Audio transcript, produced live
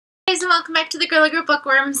welcome back to the Girly Group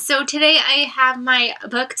Bookworm. So today I have my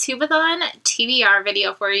Booktube-a-thon TBR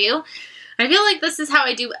video for you. I feel like this is how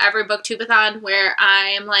I do every Booktube-a-thon, where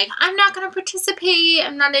I'm like, I'm not going to participate,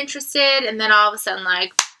 I'm not interested, and then all of a sudden,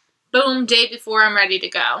 like, boom, day before I'm ready to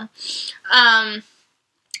go.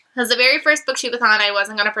 Because the very first Booktube-a-thon I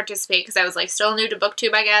wasn't going to participate because I was like still new to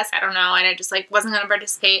Booktube, I guess, I don't know, and I just like wasn't going to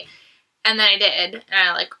participate, and then I did, and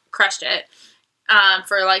I like crushed it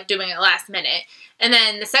for like doing it last minute. And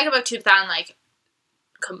then the second Booktube-a-thon, like,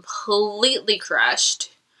 completely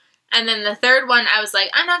crushed. And then the third one, I was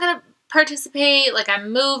like, I'm not going to participate. Like,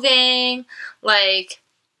 I'm moving. Like,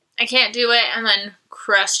 I can't do it. And then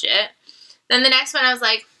crushed it. Then the next one, I was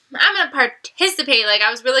like, I'm going to participate. Like,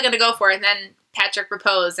 I was really going to go for it. And then Patrick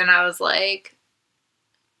proposed, and I was like,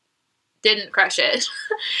 didn't crush it.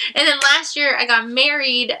 And then last year, I got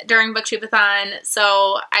married during Booktube-a-thon,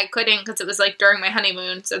 so I couldn't because it was like during my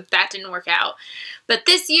honeymoon, so that didn't work out. But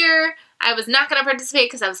this year, I was not going to participate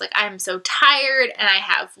because I was like, I'm so tired, and I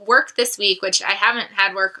have work this week, which I haven't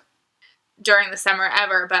had work during the summer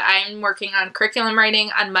ever, but I'm working on curriculum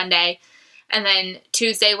writing on Monday. And then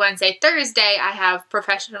Tuesday, Wednesday, Thursday, I have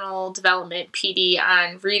professional development PD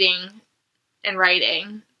on reading and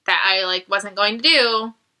writing that I like wasn't going to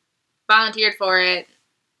do. Volunteered for it,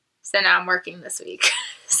 so now I'm working this week.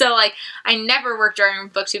 So like I never work during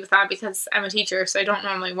Booktube-a-thon because I'm a teacher, so I don't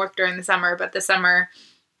normally work during the summer, but this summer,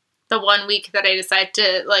 the 1 week that I decide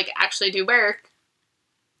to like actually do work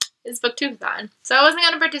is Booktube-a-thon. So I wasn't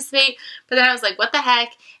going to participate, but then I was like, what the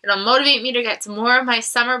heck, it'll motivate me to get some more of my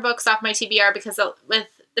summer books off my TBR, because with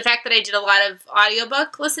the fact that I did a lot of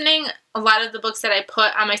audiobook listening, a lot of the books that I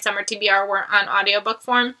put on my summer TBR weren't on audiobook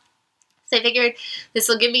form. So I figured this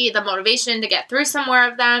will give me the motivation to get through some more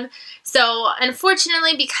of them. So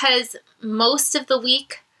unfortunately, because most of the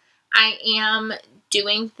week I am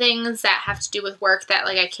doing things that have to do with work that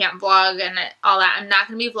like I can't vlog and all that, I'm not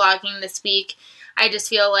going to be vlogging this week. I just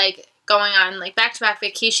feel like going on like back-to-back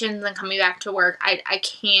vacations and coming back to work, I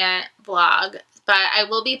can't vlog. But I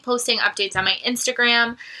will be posting updates on my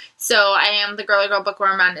Instagram. So I am the Girly Girl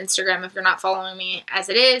Bookworm on Instagram if you're not following me as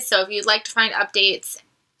it is. So if you'd like to find updates,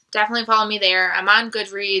 definitely follow me there. I'm on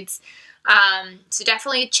Goodreads. So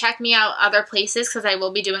definitely check me out other places because I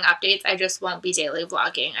will be doing updates. I just won't be daily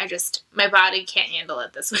vlogging. My body can't handle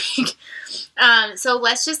it this week. So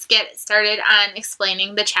let's just get started on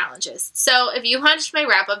explaining the challenges. So if you watched my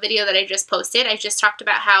wrap-up video that I just posted, I just talked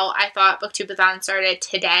about how I thought Booktube-a-thon started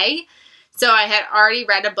today. So I had already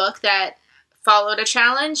read a book that followed a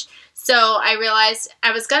challenge. So I realized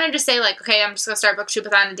I was going to just say like, okay, I'm just going to start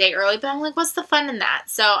Booktube-a-thon a day early, but I'm like, what's the fun in that?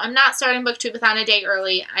 So I'm not starting Booktube-a-thon a day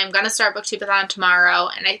early. I'm going to start Booktube-a-thon tomorrow,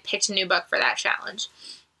 and I picked a new book for that challenge.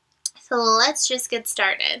 So let's just get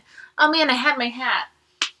started. Oh man, I had my hat.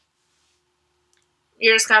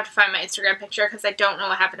 You're just going to have to find my Instagram picture because I don't know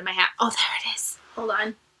what happened to my hat. Oh, there it is. Hold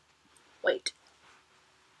on. Wait.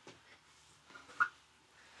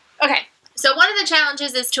 Okay. So one of the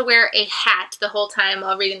challenges is to wear a hat the whole time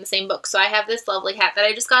while reading the same book. So I have this lovely hat that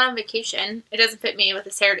I just got on vacation. It doesn't fit me with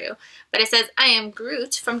this hairdo, but it says, I am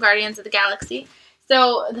Groot from Guardians of the Galaxy.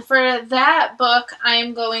 So for that book,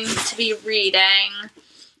 I'm going to be reading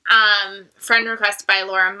Friend Request by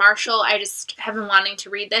Laura Marshall. I just have been wanting to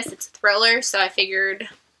read this. It's a thriller, so I figured,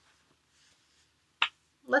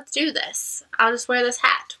 let's do this. I'll just wear this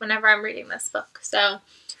hat whenever I'm reading this book. So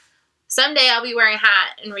someday I'll be wearing a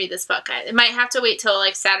hat and read this book. It might have to wait till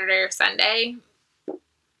like Saturday or Sunday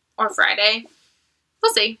or Friday.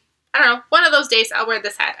 We'll see. I don't know. One of those days I'll wear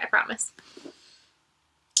this hat, I promise.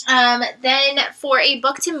 Then for a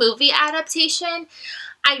book to movie adaptation,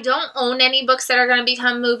 I don't own any books that are going to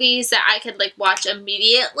become movies that I could like watch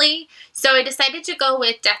immediately. So I decided to go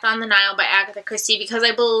with Death on the Nile by Agatha Christie because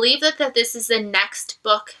I believe that this is the next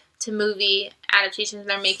book to movie adaptations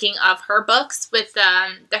they're making of her books with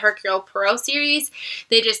the Hercule Poirot series.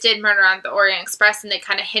 They just did Murder on the Orient Express, and they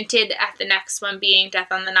kind of hinted at the next one being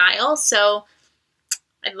Death on the Nile. So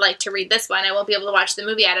I'd like to read this one. I won't be able to watch the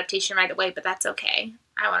movie adaptation right away, but that's okay.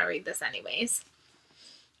 I want to read this anyways.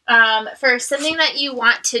 For something that you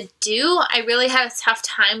want to do, I really had a tough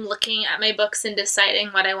time looking at my books and deciding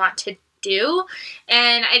what I want to do.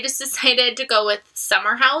 And I just decided to go with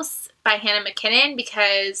Summer House by Hannah McKinnon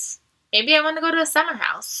because maybe I want to go to a summer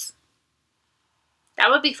house. That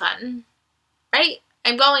would be fun, right?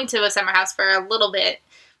 I'm going to a summer house for a little bit.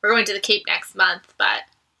 We're going to the Cape next month, but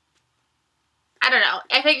I don't know.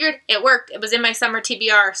 I figured it worked. It was in my summer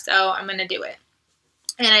TBR, so I'm going to do it.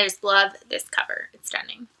 And I just love this cover. It's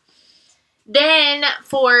stunning. Then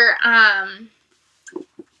for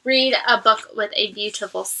read a book with a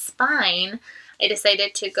beautiful spine, I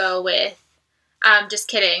decided to go with Just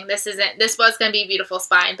kidding. This was going to be Beautiful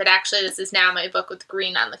Spine, but actually this is now my book with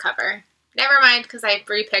green on the cover. Never mind, because I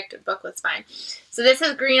repicked a book with spine. So this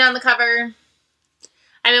is green on the cover.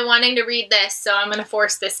 I've been wanting to read this, so I'm going to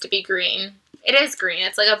force this to be green. It is green.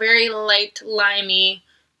 It's like a very light, limey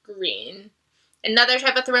green. Another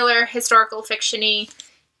type of thriller, historical fiction-y,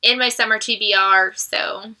 in my summer TBR,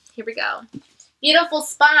 so here we go. Beautiful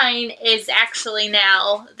Spine is actually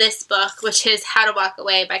now this book, which is How to Walk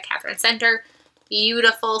Away by Catherine Center.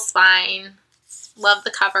 Beautiful Spine. Love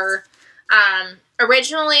the cover.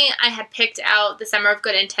 Originally, I had picked out The Summer of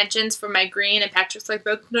Good Intentions for my green, and Patrick's like,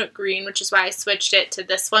 that's not green, which is why I switched it to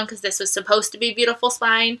this one, because this was supposed to be Beautiful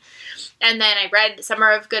Spine. And then I read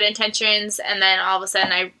Summer of Good Intentions, and then all of a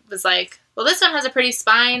sudden I was like, well, this one has a pretty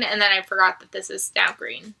spine, and then I forgot that this is now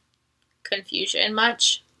green. Confusion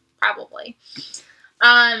much? Probably.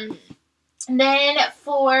 Then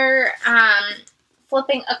for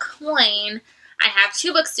flipping a coin, I have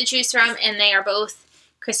 2 books to choose from, and they are both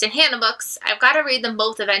Kristen Hanna books. I've got to read them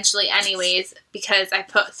both eventually anyways, because I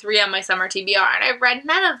put 3 on my summer TBR, and I've read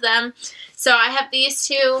none of them. So I have these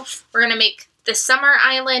 2. We're going to make The Summer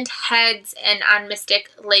Island Heads and On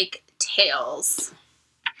Mystic Lake Tails.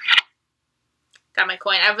 Got my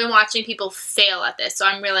coin. I've been watching people fail at this, so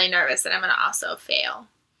I'm really nervous that I'm going to also fail.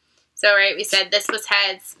 So, right, we said this was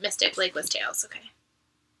heads, Mystic Lake was tails. Okay.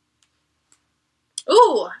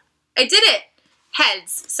 Ooh, I did it.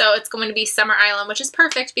 Heads. So it's going to be Summer Island, which is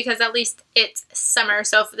perfect because at least it's summer.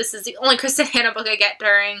 So if this is the only Kristen Hanna book I get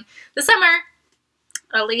during the summer,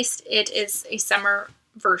 at least it is a summer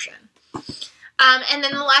version. And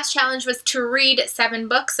then the last challenge was to read 7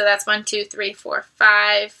 books. So that's 1, 2, 3, 4,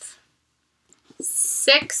 5,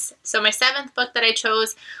 6. So my 7th book that I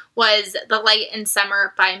chose was The Light in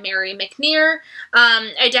Summer by Mary McNear.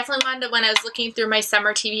 I definitely wanted to, when I was looking through my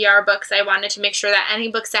summer TBR books, I wanted to make sure that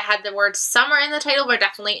any books that had the word summer in the title were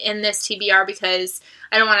definitely in this TBR because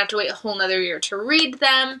I don't want to have to wait a whole nother year to read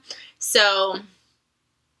them. So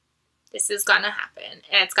this is gonna happen.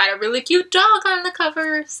 And it's got a really cute dog on the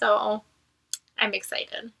cover, so I'm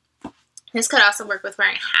excited. This could also work with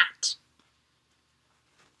wearing a hat.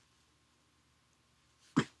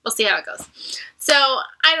 We'll see how it goes. So,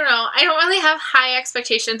 I don't know. I don't really have high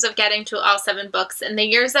expectations of getting to all 7 books. In the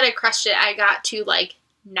years that I crushed it, I got to like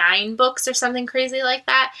 9 books or something crazy like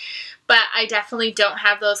that. But I definitely don't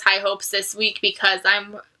have those high hopes this week because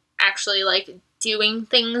I'm actually like doing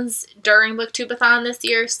things during Booktube-a-thon this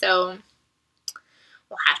year. So,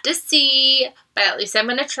 we'll have to see. But at least I'm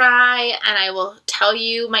going to try. And I will tell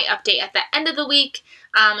you my update at the end of the week.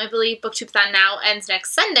 I believe Booktube-a-thon now ends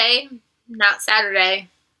next Sunday, not Saturday,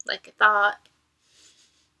 like I thought.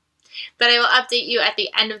 But I will update you at the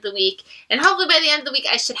end of the week. And hopefully by the end of the week,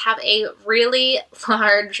 I should have a really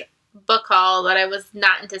large book haul that I was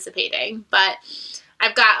not anticipating. But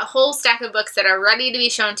I've got a whole stack of books that are ready to be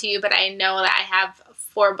shown to you, but I know that I have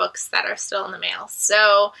 4 books that are still in the mail.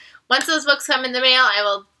 So once those books come in the mail, I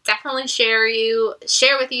will definitely share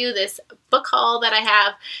with you this book haul that I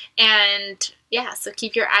have. And yeah, so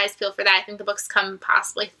keep your eyes peeled for that. I think the books come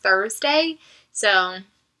possibly Thursday. So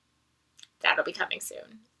that'll be coming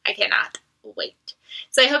soon. I cannot wait.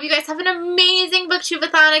 So I hope you guys have an amazing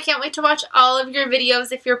Booktube-a-thon. I can't wait to watch all of your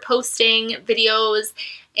videos if you're posting videos.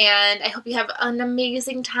 And I hope you have an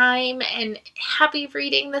amazing time and happy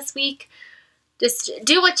reading this week. Just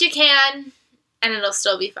do what you can and it'll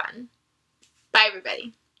still be fun. Bye,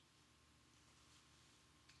 everybody.